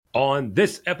On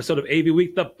this episode of AV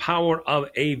Week, the power of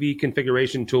AV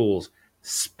configuration tools,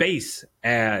 space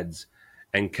ads,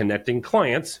 and connecting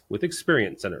clients with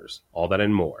experience centers. All that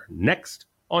and more next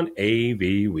on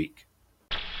AV Week.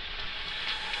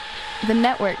 The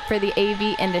network for the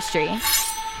AV industry.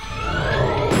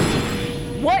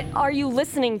 What are you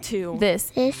listening to?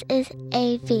 This is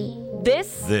AV.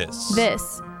 This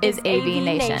is AV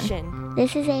Nation.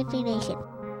 This is AV Nation.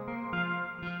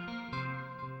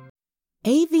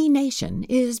 AV Nation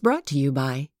is brought to you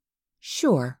by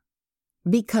Shure,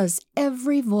 because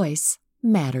every voice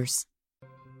matters.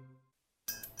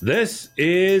 This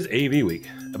is AV Week,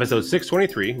 episode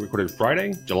 623, recorded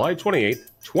Friday, July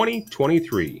 28th,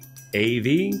 2023.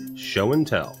 AV Show and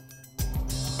Tell.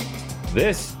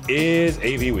 This is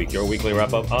AV Week, your weekly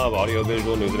wrap-up of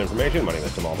audio-visual news and information. My name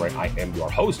is Tim Albright. I am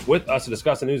your host. With us to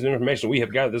discuss the news and information we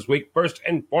have gathered this week. First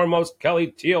and foremost, Kelly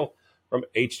Teal from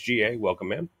HGA. Welcome,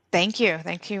 ma'am. Thank you.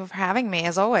 Thank you for having me,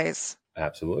 as always.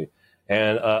 Absolutely.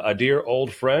 And a dear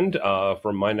old friend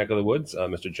from my neck of the woods,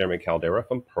 Mr. Jeremy Caldera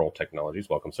from Pearl Technologies.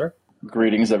 Welcome, sir.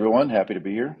 Greetings, everyone. Happy to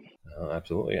be here.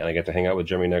 Absolutely. And I get to hang out with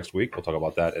Jeremy next week. We'll talk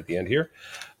about that at the end here.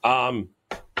 I'm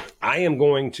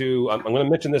going to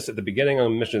mention this at the beginning. I'm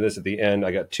going to mention this at the end.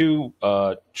 I got two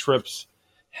trips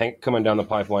coming down the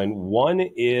pipeline. One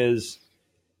is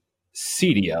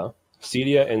CEDIA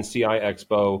and CI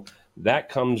Expo. That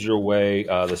comes your way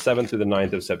the 7th through the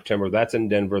 9th of September. That's in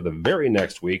Denver. The very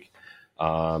next week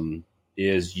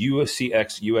is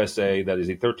UCX USA. That is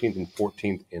the 13th and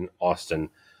 14th in Austin.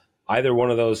 Either one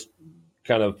of those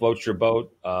kind of floats your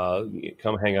boat.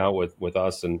 Come hang out with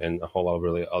us and a whole lot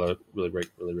of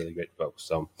really great folks.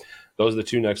 So those are the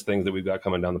two next things that we've got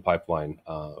coming down the pipeline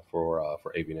for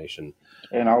AV Nation.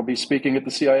 And I'll be speaking at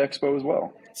the CI Expo as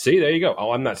well. See, there you go.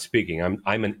 Oh, I'm not speaking.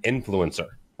 I'm an influencer.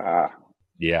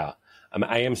 Yeah.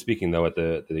 I am speaking, though, at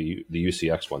the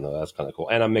UCX one, though. That's kind of cool.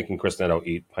 And I'm making Chris Netto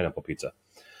eat pineapple pizza.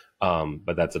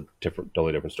 But that's a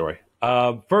totally different story.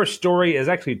 First story is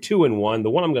actually two in one. The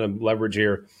one I'm going to leverage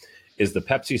here is the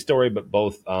Pepsi story, but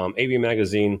both AV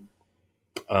Magazine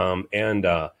and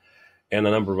a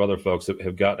number of other folks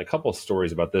have gotten a couple of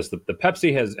stories about this. The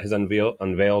Pepsi has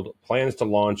unveiled plans to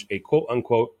launch a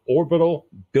quote-unquote orbital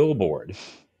billboard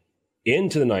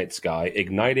into the night sky,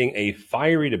 igniting a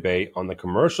fiery debate on the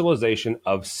commercialization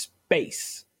of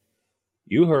space.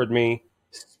 You heard me,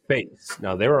 space.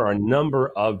 Now, there are a number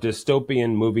of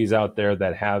dystopian movies out there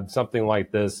that have something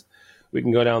like this. We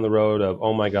can go down the road of,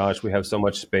 oh my gosh, we have so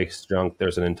much space junk.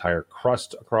 There's an entire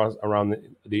crust around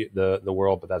the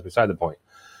world, but that's beside the point.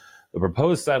 The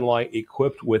proposed satellite,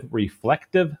 equipped with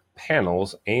reflective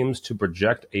panels, aims to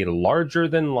project a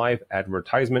larger-than-life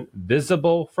advertisement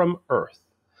visible from Earth.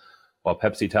 While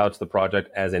Pepsi touts the project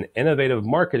as an innovative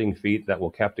marketing feat that will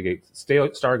captivate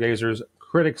stargazers,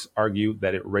 critics argue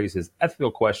that it raises ethical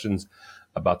questions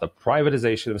about the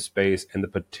privatization of space and the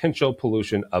potential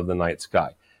pollution of the night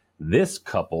sky. This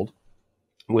coupled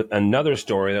with another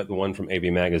story, the one from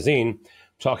AV Magazine,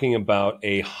 talking about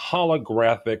a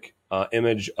holographic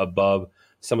image above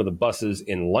some of the buses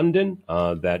in London.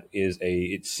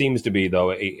 It seems to be,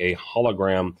 though, a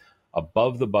hologram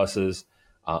above the buses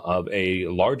of a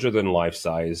larger-than-life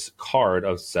size card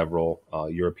of several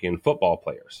European football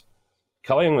players.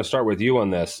 Kelly, I'm going to start with you on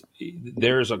this.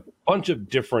 There's a bunch of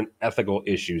different ethical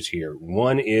issues here.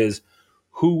 One is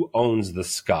who owns the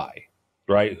sky,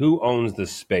 right? Who owns the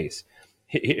space?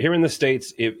 Here in the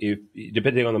States, if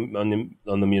depending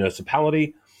on the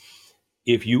municipality,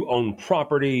 if you own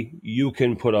property, you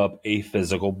can put up a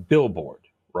physical billboard,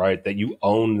 right? That you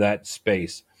own that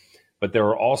space. But there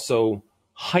are also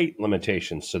height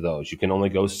limitations to those. You can only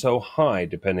go so high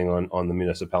depending on the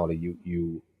municipality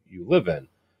you live in.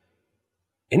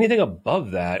 Anything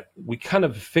above that, we kind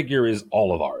of figure is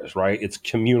all of ours, right? It's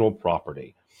communal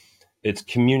property. It's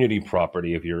community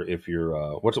property. If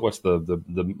you're what's the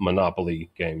Monopoly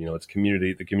game? It's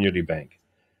the community bank.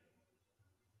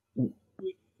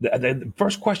 The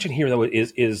first question here, though,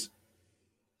 is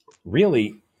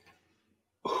really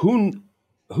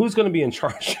who's going to be in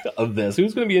charge of this?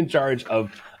 Who's going to be in charge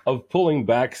of pulling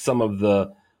back some of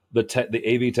the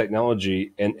AV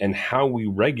technology and how we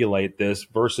regulate this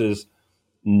versus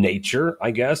nature, I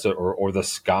guess, or the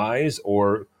skies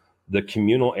or the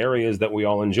communal areas that we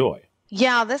all enjoy?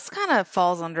 Yeah, this kind of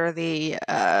falls under the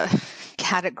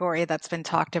category that's been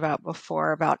talked about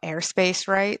before about airspace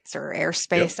rights or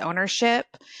airspace ownership.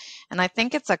 And I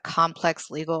think it's a complex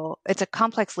legal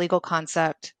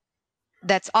concept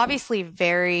that's obviously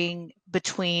varying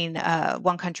between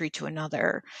one country to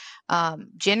another.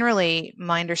 Generally,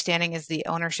 my understanding is the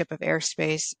ownership of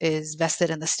airspace is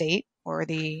vested in the state or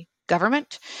the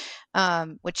government,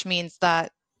 which means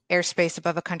that airspace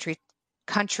above a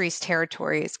country's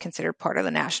territory is considered part of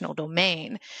the national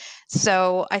domain.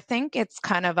 So I think it's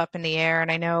kind of up in the air.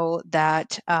 And I know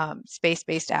that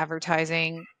space-based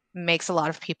advertising makes a lot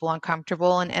of people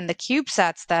uncomfortable. And the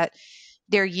CubeSats that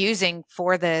they're using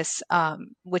for this,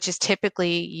 which is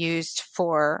typically used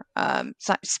for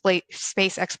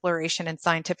space exploration and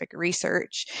scientific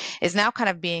research, is now kind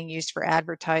of being used for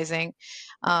advertising.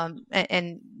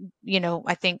 And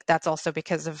I think that's also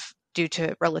because of due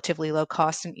to relatively low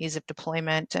cost and ease of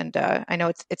deployment. And I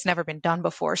know it's never been done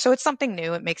before. So it's something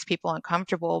new. It makes people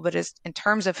uncomfortable. But in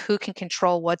terms of who can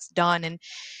control what's done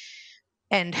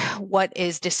and what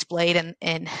is displayed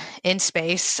in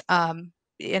space,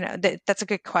 that's a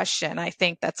good question. I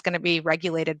think that's going to be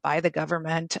regulated by the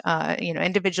government.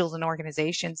 Individuals and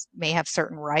organizations may have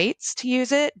certain rights to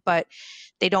use it, but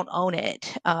they don't own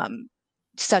it,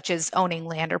 such as owning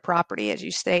land or property, as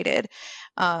you stated.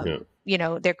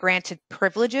 They're granted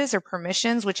privileges or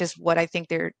permissions, which is what I think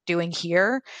they're doing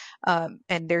here.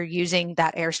 And they're using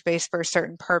that airspace for a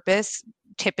certain purpose.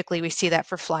 Typically, we see that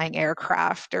for flying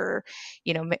aircraft or,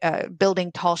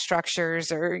 building tall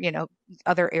structures or,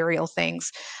 other aerial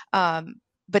things.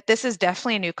 But this is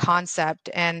definitely a new concept.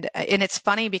 And it's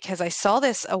funny because I saw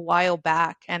this a while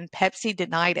back and Pepsi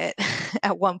denied it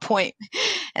at one point.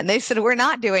 And they said, we're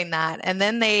not doing that. And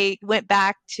then they went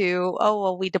back to,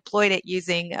 we deployed it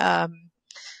using, I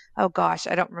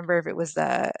don't remember if it was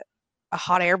a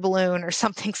hot air balloon or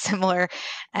something similar.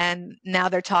 And now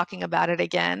they're talking about it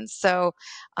again. So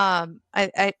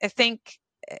I think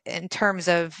in terms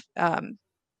of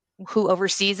who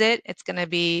oversees it, it's going to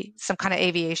be some kind of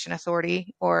aviation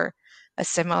authority or a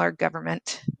similar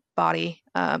government body.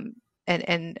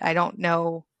 And I don't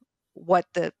know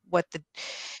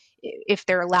if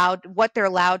they're allowed, what they're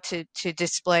allowed to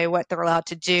display, what they're allowed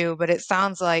to do, but it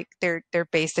sounds like they're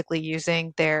basically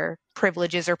using their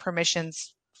privileges or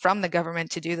permissions from the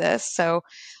government to do this. So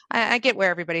I get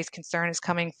where everybody's concern is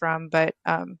coming from, but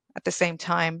at the same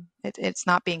time, it's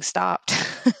not being stopped.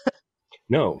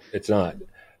 No, it's not.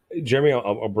 Jeremy,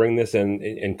 I'll bring this in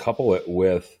and couple it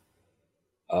with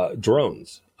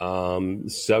drones.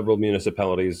 Several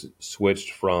municipalities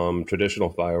switched from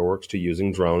traditional fireworks to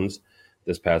using drones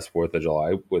this past 4th of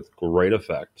July with great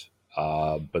effect.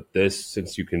 But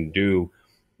since you can do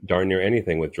darn near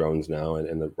anything with drones now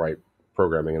and the right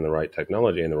programming and the right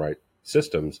technology and the right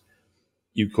systems,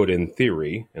 you could, in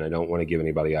theory, and I don't want to give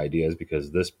anybody ideas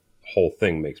because this whole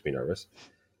thing makes me nervous,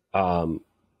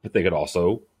 but they could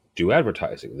also do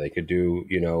advertising. They could do,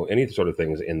 any sort of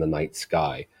things in the night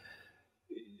sky.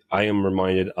 I am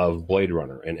reminded of Blade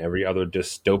Runner and every other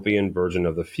dystopian version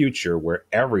of the future where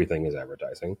everything is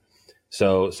advertising.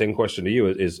 So same question to you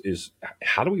is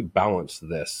how do we balance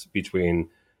this between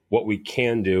what we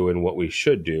can do and what we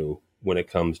should do when it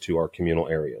comes to our communal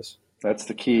areas? That's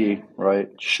the key, right?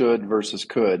 Should versus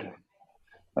could.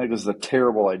 I think this is a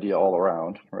terrible idea all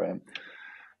around, right?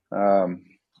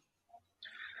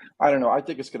 I don't know. I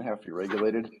think it's going to have to be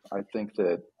regulated. I think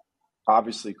that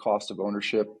obviously cost of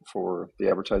ownership for the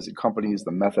advertising companies, the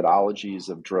methodologies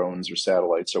of drones or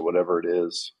satellites or whatever it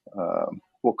is,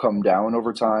 will come down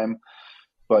over time.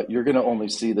 But you're going to only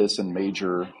see this in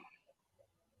major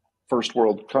first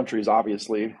world countries,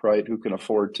 obviously, right, who can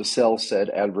afford to sell said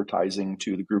advertising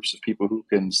to the groups of people who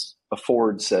can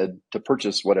afford to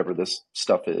purchase whatever this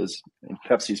stuff is. And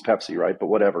Pepsi's Pepsi, right? But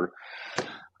whatever.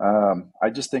 I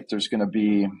just think there's going to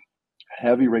be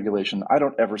heavy regulation. I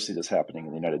don't ever see this happening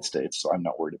in the United States, so I'm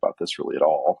not worried about this really at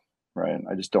all, right?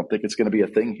 I just don't think it's going to be a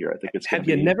thing here. I think it's going to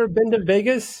be... Have you never been to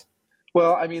Vegas?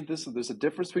 Well, I mean, there's a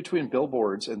difference between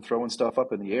billboards and throwing stuff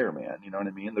up in the air, man. You know what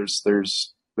I mean?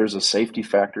 There's a safety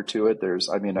factor to it.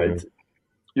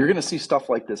 You're going to see stuff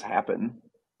like this happen,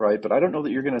 right? But I don't know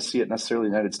that you're going to see it necessarily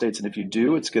in the United States. And if you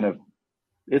do, it's going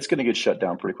to get shut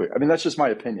down pretty quick. I mean, that's just my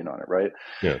opinion on it, right?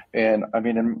 Yeah. And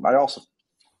I also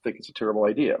think it's a terrible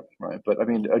idea, right? But I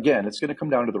mean, again, it's going to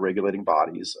come down to the regulating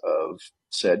bodies of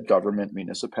said government,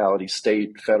 municipality,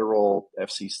 state, federal,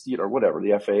 FCC, or whatever,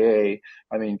 the FAA.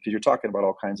 I mean, because you're talking about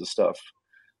all kinds of stuff.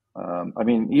 I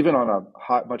mean, even on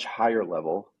a much higher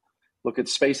level, look at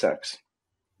SpaceX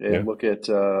and look at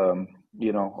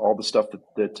all the stuff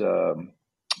that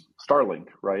Starlink,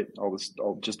 right?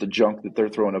 Just the junk that they're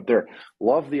throwing up there.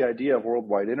 Love the idea of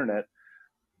worldwide internet.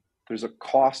 There's a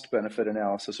cost benefit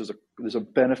analysis. There's a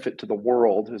benefit to the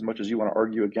world, as much as you want to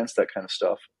argue against that kind of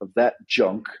stuff, of that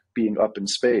junk being up in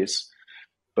space.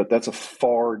 But that's a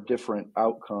far different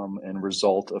outcome and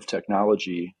result of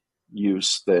technology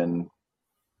use than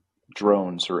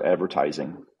drones or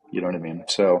advertising. You know what I mean?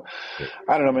 So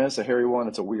I don't know, man. It's a hairy one.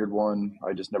 It's a weird one.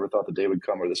 I just never thought the day would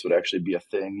come where this would actually be a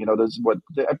thing. You know,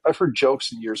 I've heard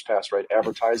jokes in years past, right?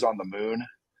 Advertise on the moon,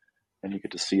 and you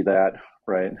get to see that,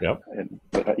 right? Yep.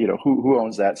 But you know, who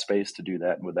owns that space to do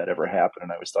that? And would that ever happen?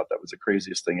 And I always thought that was the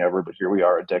craziest thing ever. But here we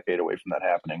are, a decade away from that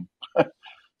happening.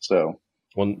 So.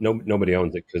 Well, nobody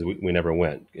owns it because we never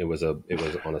went. It was on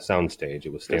a sound stage.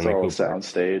 It was Stanley Cooper. Sound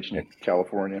stage in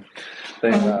California.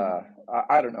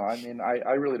 I don't know. I mean,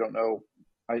 I really don't know.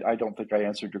 I don't think I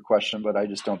answered your question, but I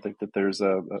just don't think that there's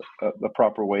a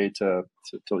proper way to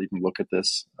even look at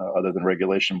this other than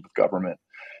regulation with government.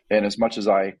 And as much as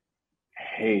I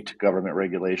hate government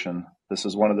regulation, this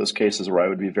is one of those cases where I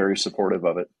would be very supportive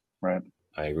of it. Right.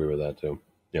 I agree with that too.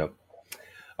 Yep.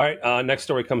 All right, next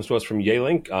story comes to us from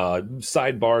Yealink.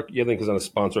 Sidebar, Yealink is not a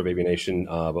sponsor of AVNation,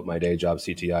 but my day job,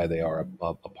 CTI, they are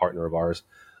a partner of ours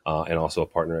and also a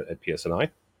partner at PSNI.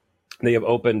 They have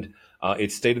opened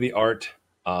its state-of-the-art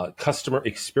customer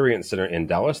experience center in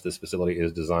Dallas. This facility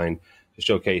is designed to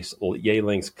showcase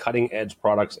Yealink's cutting-edge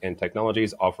products and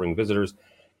technologies, offering visitors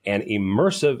an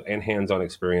immersive and hands-on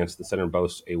experience. The center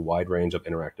boasts a wide range of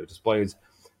interactive displays,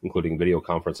 including video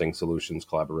conferencing solutions,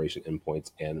 collaboration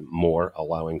endpoints, and more,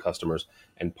 allowing customers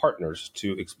and partners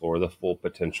to explore the full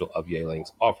potential of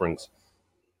Yealink's offerings.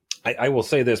 I will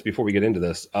say this before we get into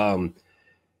this.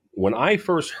 When I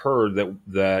first heard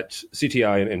that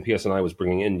CTI and PSNI was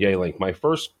bringing in Yealink, my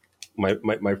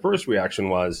first reaction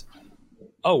was,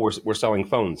 oh, we're selling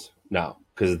phones now,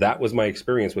 because that was my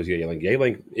experience with Yealink.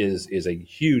 Yealink is a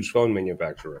huge phone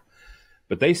manufacturer.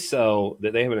 But they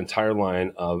have an entire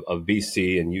line of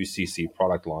VC and UCC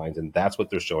product lines, and that's what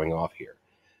they're showing off here.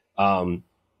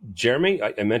 Jeremy,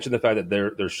 I mentioned the fact that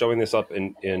they're showing this up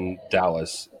in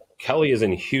Dallas. Kelly is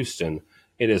in Houston.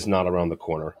 It is not around the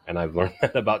corner, and I've learned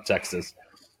that about Texas.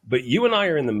 But you and I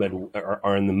are in the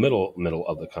middle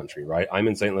of the country, right? I'm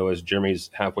in St. Louis. Jeremy's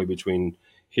halfway between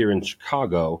here and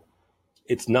Chicago.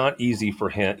 It's not easy for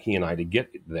he and I to get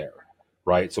there.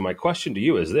 Right. So my question to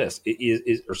you is this: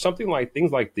 is or something like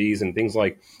things like these and things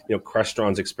like, you know,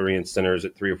 Crestron's experience centers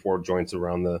at 3 or 4 joints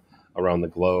around the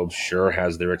globe. Sure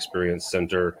has their experience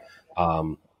center.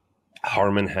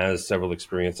 Harman has several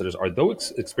experience centers. Are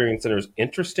those experience centers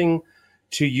interesting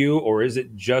to you, or is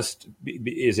it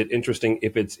interesting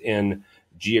if it's in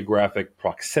geographic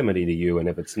proximity to you, and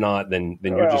if it's not, then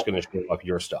you're just going to show up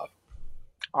your stuff?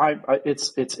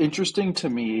 It's interesting to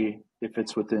me if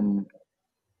it's within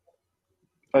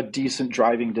a decent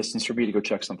driving distance for me to go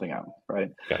check something out,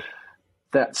 right? Okay.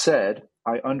 That said,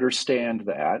 I understand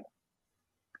that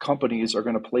companies are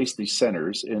going to place these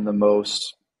centers in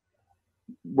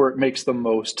where it makes the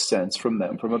most sense from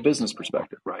a business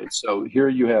perspective, right? So here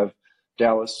you have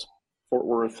Dallas, Fort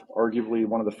Worth, arguably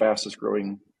one of the fastest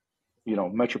growing,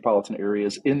 metropolitan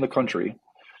areas in the country.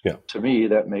 Yeah. To me,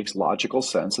 that makes logical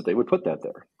sense that they would put that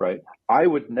there, right? I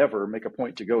would never make a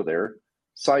point to go there.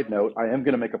 Side note, I am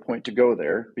going to make a point to go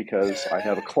there because I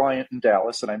have a client in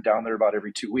Dallas and I'm down there about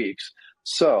every 2 weeks.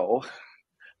 So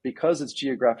because it's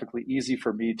geographically easy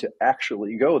for me to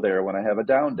actually go there when I have a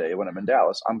down day, when I'm in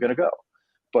Dallas, I'm going to go.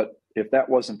 But if that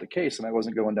wasn't the case and I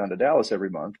wasn't going down to Dallas every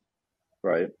month,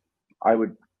 right, I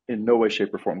would in no way,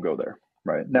 shape, or form go there.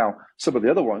 Right. Now, some of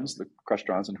the other ones, the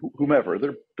Crestron's and whomever,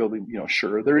 they're building,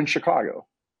 sure, they're in Chicago.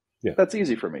 Yeah. That's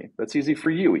easy for me. That's easy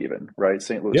for you even, right?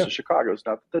 St. Louis to Chicago is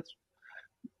not,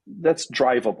 that's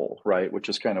drivable, right? Which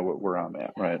is kind of where I'm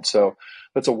at, right? So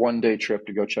that's a 1-day trip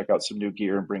to go check out some new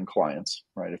gear and bring clients,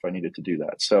 right? If I needed to do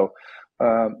that. So,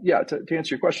 to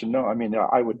answer your question, no, I mean,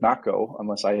 I would not go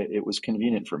unless it was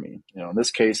convenient for me. In this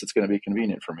case, it's going to be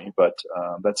convenient for me, but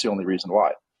that's the only reason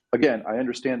why. Again, I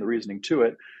understand the reasoning to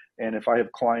it. And if I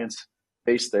have clients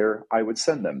based there, I would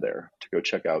send them there to go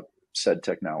check out said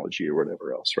technology or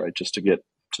whatever else, right? Just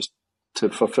to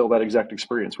fulfill that exact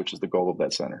experience, which is the goal of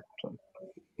that center. So.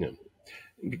 Yeah.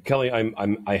 Kelly,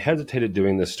 I hesitated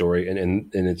doing this story, and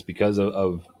it's because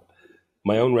of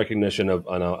my own recognition of,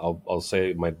 and I'll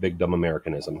say my big dumb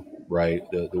Americanism, right?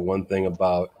 The one thing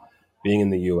about being in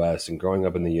the U.S. and growing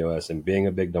up in the U.S. and being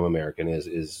a big dumb American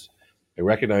is I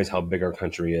recognize how big our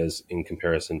country is in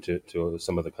comparison to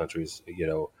some of the countries,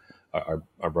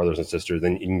 our brothers and sisters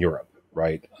in Europe,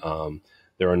 right?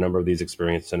 There are a number of these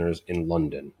experience centers in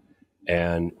London.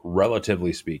 And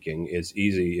relatively speaking, it's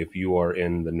easy if you are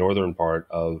in the northern part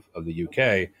of the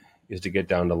UK is to get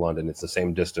down to London. It's the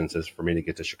same distance as for me to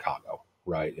get to Chicago,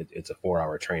 right? It's a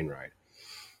 4-hour train ride.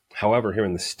 However, here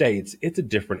in the States, it's a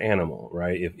different animal,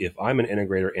 right? If I'm an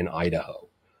integrator in Idaho,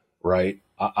 right,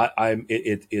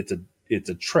 it's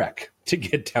a trek to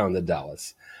get down to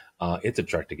Dallas. It's a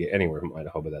trek to get anywhere from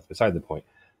Idaho, but that's beside the point.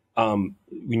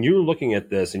 When you're looking at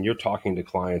this and you're talking to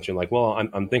clients, you're like, well,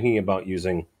 I'm thinking about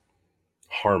using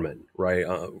Harmon, right,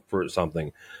 for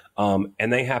something.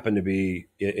 And they happen to be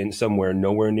in somewhere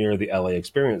nowhere near the LA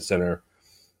Experience Center.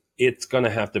 It's going to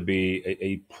have to be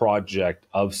a project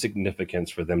of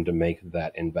significance for them to make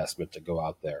that investment to go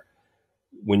out there.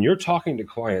 When you're talking to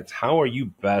clients, how are you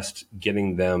best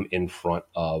getting them in front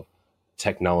of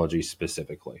technology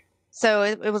specifically? So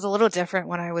it was a little different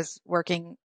when I was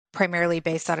working primarily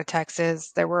based out of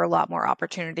Texas. There were a lot more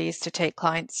opportunities to take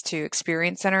clients to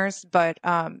experience centers. But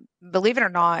believe it or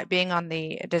not, being on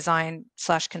the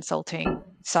design/consulting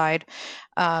side,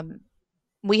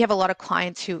 we have a lot of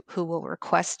clients who will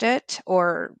request it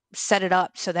or set it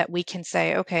up so that we can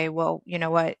say, okay, well, you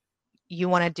know what, you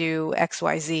want to do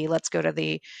XYZ, let's go to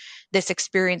this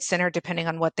experience center depending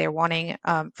on what they're wanting.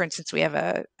 For instance, we have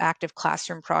a active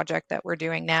classroom project that we're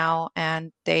doing now,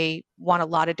 and they want a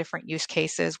lot of different use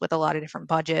cases with a lot of different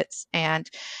budgets, and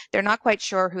they're not quite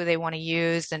sure who they want to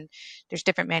use, and there's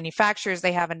different manufacturers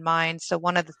they have in mind. So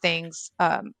one of the things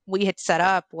we had set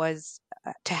up was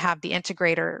to have the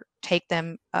integrator take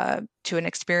them to an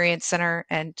experience center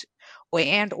and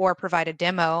or provide a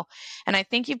demo. And I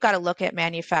think you've got to look at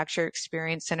manufacturer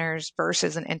experience centers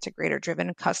versus an integrator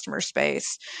driven customer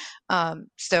space.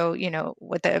 So, you know,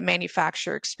 with the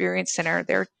manufacturer experience center,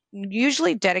 they're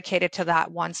usually dedicated to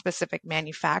that one specific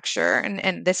manufacturer. And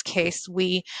in this case,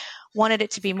 we wanted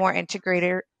it to be more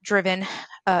integrator driven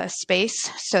space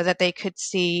so that they could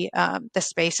see the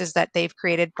spaces that they've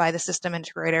created by the system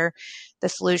integrator, the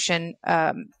solution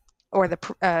or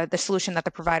the solution that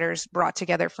the providers brought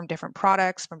together from different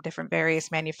products, from different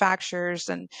various manufacturers.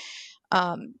 And,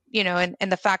 you know,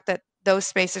 and the fact that those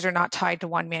spaces are not tied to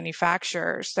one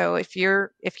manufacturer. So if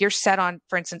you're set on,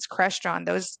 for instance, Crestron,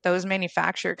 those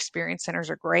manufacturer experience centers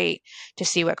are great to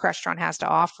see what Crestron has to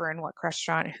offer and what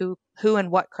Crestron, who and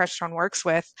what Crestron works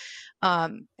with,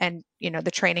 and, you know,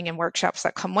 the training and workshops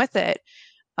that come with it.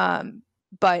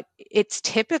 But it's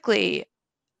typically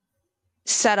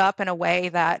set up in a way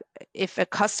that if a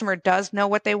customer does know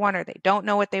what they want, or they don't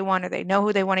know what they want, or they know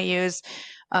who they want to use,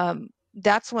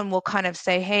 that's when we'll kind of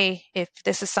say, hey, if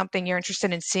this is something you're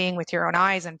interested in seeing with your own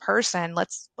eyes in person,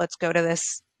 let's go to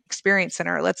this experience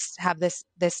center. Let's have this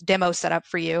demo set up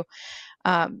for you.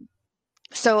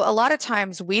 So a lot of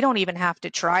times we don't even have to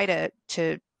try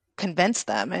to convince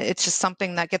them. It's just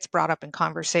something that gets brought up in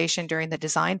conversation during the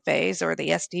design phase, or the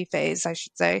SD phase, I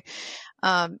should say.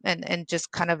 And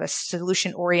just kind of a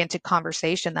solution-oriented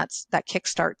conversation that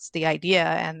kickstarts the idea,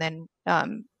 and then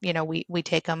you know, we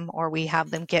take them, or we have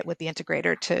them get with the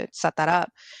integrator to set that up.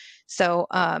 So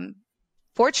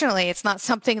fortunately, it's not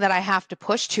something that I have to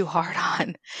push too hard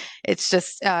on. It's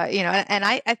just you know, and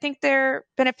I think they're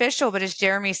beneficial. But as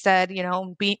Jeremy said, you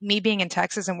know, me being in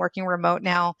Texas and working remote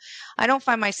now, I don't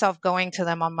find myself going to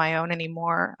them on my own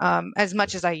anymore as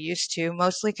much as I used to,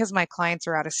 mostly because my clients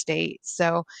are out of state.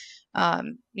 So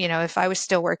you know, if I was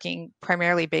still working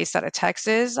primarily based out of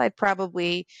Texas, I'd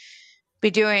probably be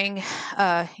doing,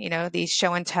 you know, these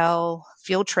show and tell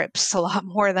field trips a lot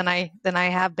more than I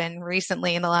have been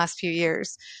recently in the last few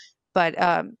years. But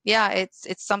yeah,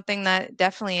 it's something that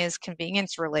definitely is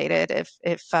convenience related. If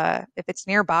it's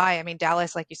nearby, I mean,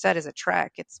 Dallas, like you said, is a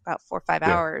trek. It's about 4 or 5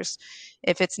 hours.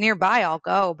 If it's nearby, I'll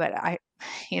go. But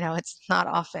you know, it's not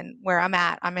often where I'm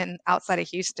at. I'm outside of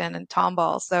Houston and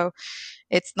Tomball, so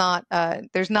it's not.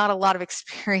 There's not a lot of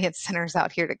experience centers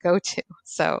out here to go to.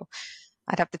 So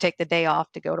I'd have to take the day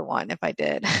off to go to one if I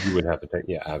did. You would have to take,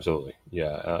 yeah, absolutely.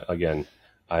 Yeah. Again,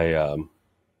 I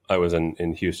was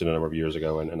in Houston a number of years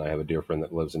ago, and I have a dear friend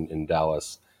that lives in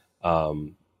Dallas.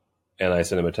 And I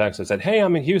sent him a text. I said, hey,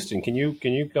 I'm in Houston. Can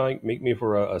you like meet me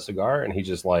for a cigar? And he's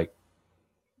just like,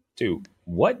 dude,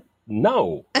 what?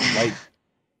 No. Like,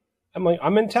 I'm like,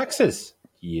 I'm in Texas.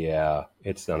 Yeah,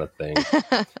 it's not a thing.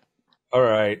 All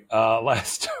right.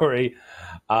 Last story.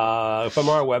 From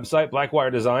our website,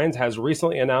 Blackwire Designs has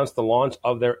recently announced the launch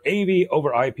of their AV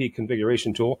over IP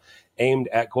configuration tool aimed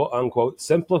at quote-unquote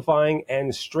simplifying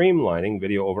and streamlining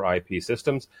video over IP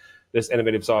systems. This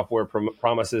innovative software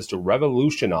promises to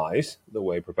revolutionize the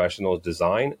way professionals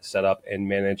design, set up, and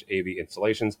manage AV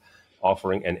installations,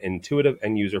 offering an intuitive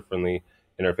and user-friendly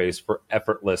interface for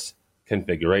effortless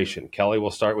configuration. Kelly,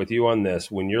 we'll start with you on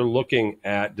this. When you're looking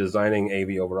at designing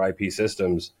AV over IP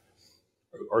systems,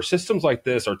 are systems like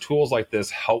this, or tools like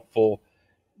this, helpful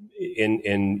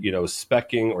in you know,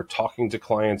 speccing or talking to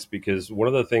clients? Because one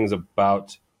of the things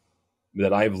about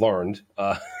that I've learned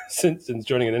since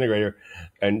joining an integrator,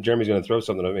 and Jeremy's going to throw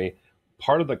something at me,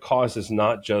 part of the cost is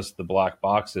not just the black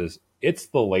boxes, it's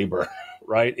the labor,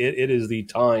 right? It is the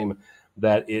time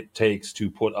that it takes to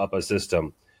put up a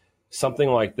system. something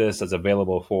like this that's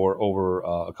available for over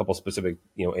a couple specific,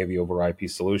 AV over IP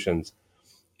solutions,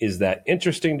 is that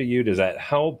interesting to you? Does that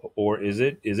help, or is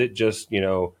it just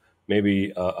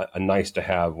maybe a nice to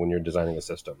have when you're designing a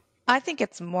system? I think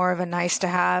it's more of a nice to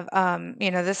have.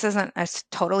 This isn't a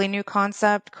totally new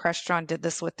concept. Crestron did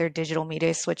this with their digital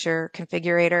media switcher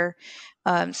configurator.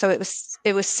 So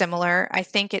it was similar. I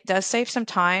think it does save some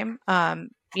time,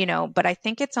 but I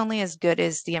think it's only as good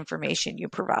as the information you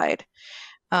provide.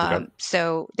 Okay.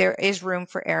 So there is room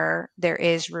for error. There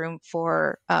is room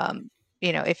for,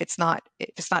 if it's not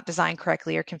designed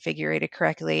correctly or configured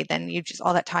correctly, then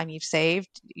all that time you've saved,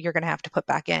 you're going to have to put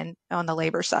back in on the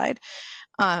labor side.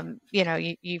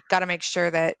 You've got to make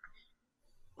sure that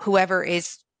whoever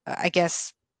is,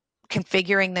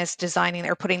 configuring this, designing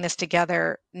or putting this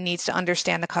together needs to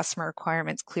understand the customer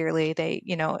requirements clearly.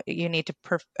 You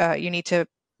need to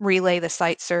relay the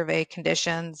site survey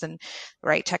conditions and the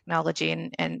right technology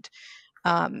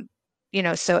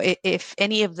so if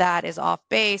any of that is off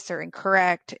base or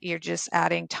incorrect, you're just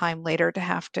adding time later to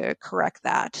have to correct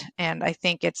that. And I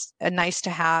think it's a nice to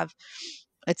have.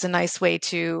 It's a nice way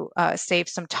to save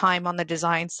some time on the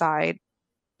design side.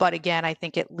 But again, I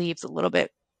think it leaves a little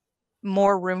bit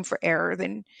more room for error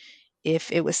than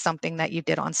if it was something that you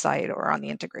did on site or on the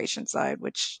integration side,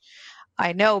 which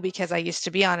I know because I used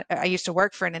to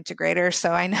work for an integrator.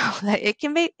 So I know that it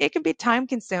can be time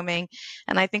consuming.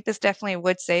 And I think this definitely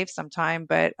would save some time,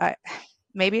 but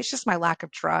maybe it's just my lack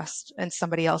of trust in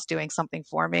somebody else doing something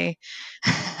for me.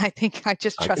 I think I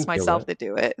just trust myself to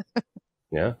do it.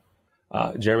 Yeah.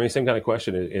 Jeremy, same kind of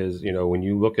question is, when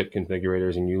you look at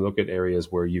configurators and you look at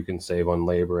areas where you can save on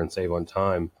labor and save on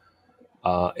time,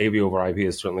 AV over IP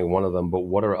is certainly one of them, but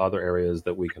what are other areas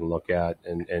that we can look at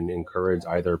and encourage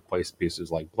either place pieces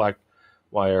like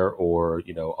Blackwire or,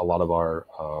 a lot of our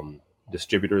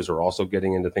distributors are also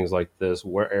getting into things like this.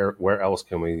 Where else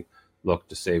can we look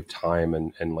to save time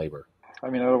and labor? I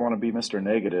mean, I don't want to be Mr.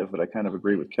 Negative, but I kind of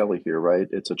agree with Kelly here, right?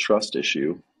 It's a trust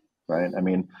issue, right? I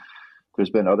mean, there's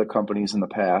been other companies in the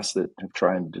past that have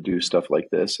tried to do stuff like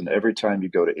this. And every time you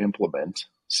go to implement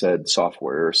said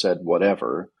software or said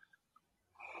whatever,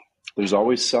 there's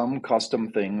always some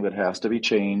custom thing that has to be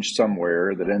changed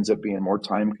somewhere that ends up being more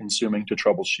time consuming to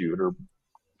troubleshoot or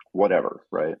whatever,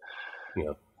 right?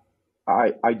 Yeah.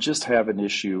 I just have an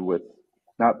issue with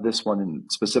not this one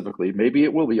specifically. Maybe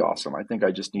it will be awesome. I think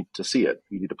I just need to see it.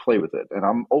 You need to play with it. And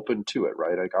I'm open to it,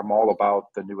 right? Like, I'm all about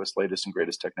the newest, latest, and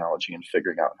greatest technology and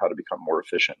figuring out how to become more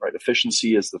efficient, right?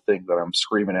 Efficiency is the thing that I'm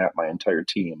screaming at my entire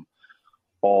team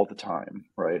all the time,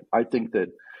 right? I think that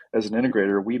as an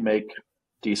integrator, we make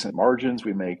decent margins,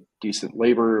 we make decent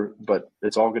labor, but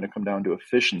it's all going to come down to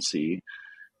efficiency.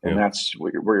 And that's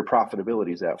where your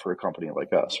profitability is at for a company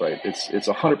like us, right? It's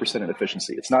 100% in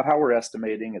efficiency. It's not how we're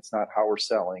estimating. It's not how we're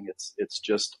selling. It's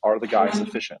just, are the guys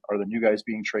efficient? Are the new guys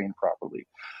being trained properly?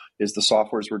 Is the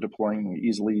softwares we're deploying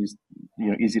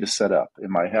easy to set up?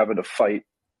 Am I having to fight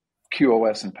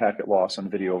QoS and packet loss on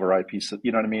video over IP?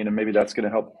 You know what I mean? And maybe that's going to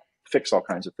help fix all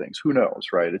kinds of things. Who knows,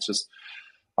 right? It's just,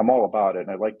 I'm all about it, and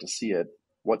I'd like to see it.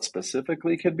 What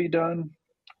specifically could be done?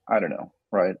 I don't know,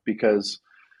 right? Because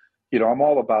I'm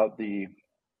all about the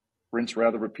rinse,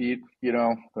 rather repeat,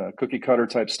 cookie cutter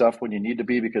type stuff when you need to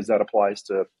be, because that applies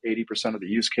to 80% of the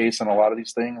use case on a lot of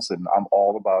these things. And I'm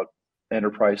all about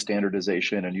enterprise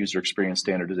standardization and user experience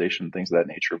standardization, things of that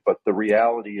nature. But the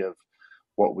reality of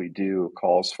what we do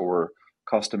calls for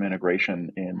custom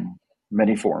integration in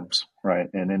many forms, right?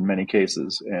 And in many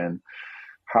cases. And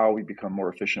how we become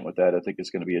more efficient with that, I think, is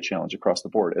going to be a challenge across the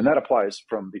board. And that applies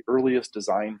from the earliest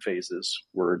design phases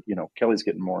where, Kelly's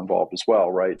getting more involved as well,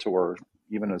 right? To where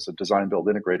even as a design build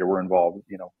integrator, we're involved,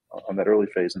 on that early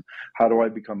phase. And how do I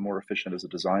become more efficient as a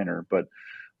designer? But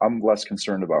I'm less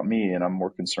concerned about me and I'm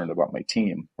more concerned about my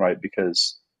team, right?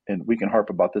 Because, and we can harp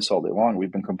about this all day long,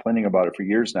 we've been complaining about it for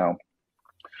years now.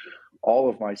 All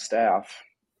of my staff,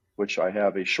 which I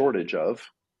have a shortage of,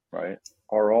 right,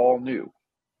 are all new,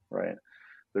 right?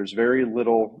 There's very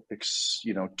little,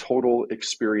 total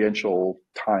experiential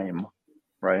time,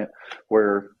 right?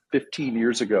 Where 15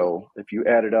 years ago, if you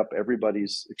added up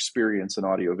everybody's experience in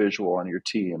audiovisual on your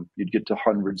team, you'd get to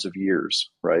hundreds of years,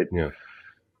 right? Yeah.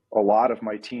 A lot of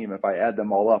my team, if I add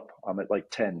them all up, I'm at like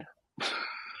 10.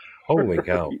 Holy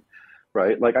cow.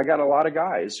 Right? Like, I got a lot of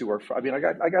guys who are,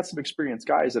 I got some experienced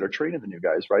guys that are training the new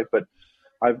guys, right? But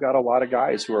I've got a lot of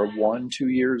guys who are 1-2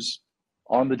 years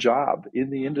on the job in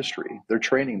the industry. They're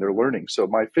training, they're learning. So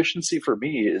my efficiency for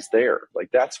me is there. Like,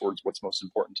 that's what's most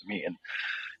important to me. And,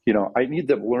 I need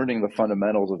them learning the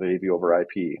fundamentals of AV over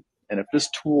IP. And if this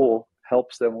tool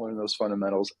helps them learn those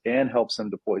fundamentals, and helps them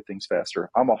deploy things faster,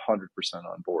 I'm 100%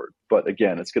 on board. But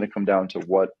again, it's going to come down to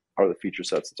what are the feature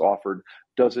sets that's offered.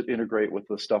 Does it integrate with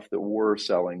the stuff that we're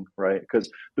selling, right?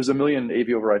 Because there's a million AV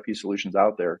over IP solutions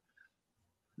out there.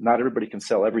 Not everybody can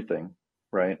sell everything,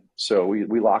 right? So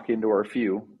we lock into our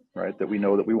few, right, that we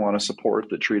know that we want to support,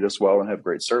 that treat us well and have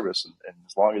great service. And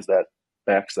as long as that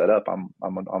backs that up, I'm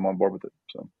on board with it.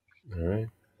 So, all right.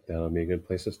 That'll be a good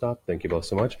place to stop. Thank you both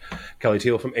so much. Kelly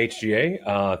Teal from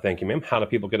HGA. Thank you, ma'am. How do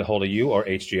people get a hold of you or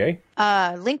HGA?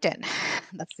 LinkedIn.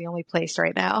 That's the only place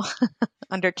right now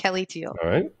under Kelly Teal. All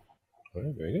right.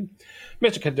 Very good.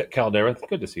 Mr. Caldera,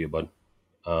 good to see you, bud.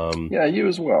 Yeah, you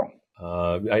as well.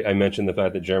 I mentioned the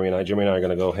fact that Jeremy and I are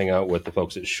going to go hang out with the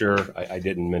folks at Shure. I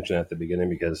didn't mention that at the beginning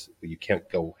because you can't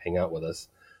go hang out with us.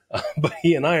 But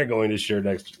he and I are going to Shure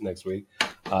next week.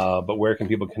 But where can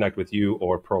people connect with you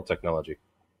or Pearl Technology?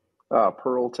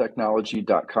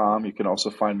 pearltechnology.com. You can also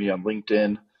find me on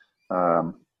LinkedIn.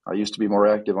 I used to be more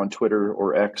active on Twitter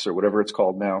or X or whatever it's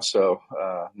called now, so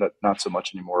not so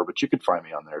much anymore. But you could find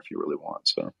me on there if you really want.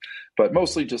 So, but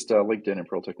mostly just LinkedIn and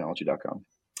pearltechnology.com.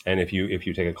 And if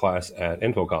you take a class at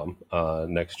Infocom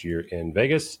next year in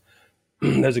Vegas,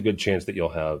 there's a good chance that you'll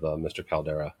have Mr.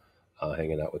 Caldera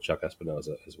hanging out with Chuck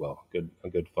Espinoza as well. A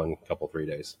good fun couple 3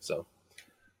 days. So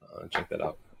check that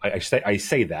out. I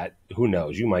say that. Who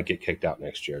knows? You might get kicked out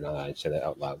next year. Now I say that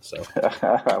out loud. So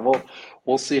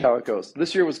we'll see how it goes.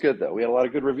 This year was good though. We had a lot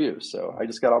of good reviews. So I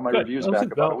just got all my reviews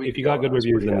back about a week ago. If you got good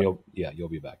reviews, then you'll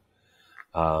be back.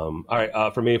 All right.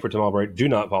 For me, for Tom Albright, do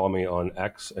not follow me on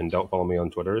X, and don't follow me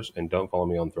on Twitters, and don't follow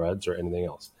me on Threads or anything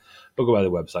else. But go by the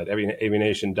website,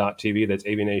 avnation.tv. That's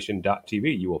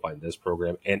avnation.tv. You will find this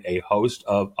program and a host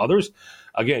of others.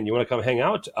 Again, you want to come hang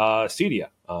out, CEDIA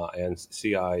and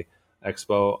CI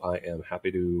Expo. I am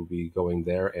happy to be going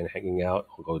there and hanging out.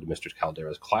 I'll go to Mr.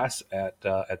 Caldera's class at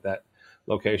that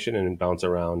location and bounce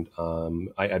around.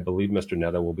 I believe Mr.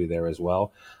 Netta will be there as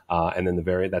well. And then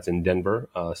that's in Denver,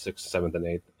 6th, 7th, and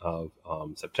 8th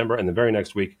of September. And the very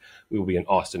next week, we will be in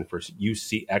Austin for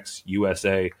UCX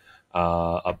USA.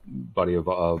 A buddy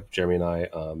of Jeremy and I,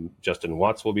 Justin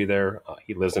Watts, will be there.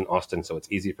 He lives in Austin, so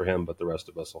it's easy for him, but the rest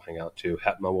of us will hang out too.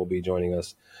 Hetma will be joining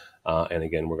us. And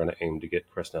again, we're going to aim to get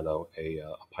Chris Netto a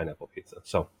pineapple pizza.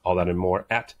 So all that and more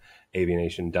at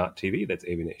avnation.tv. That's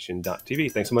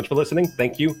avnation.tv. Thanks so much for listening.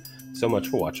 Thank you so much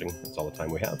for watching. That's all the time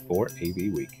we have for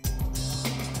AV Week.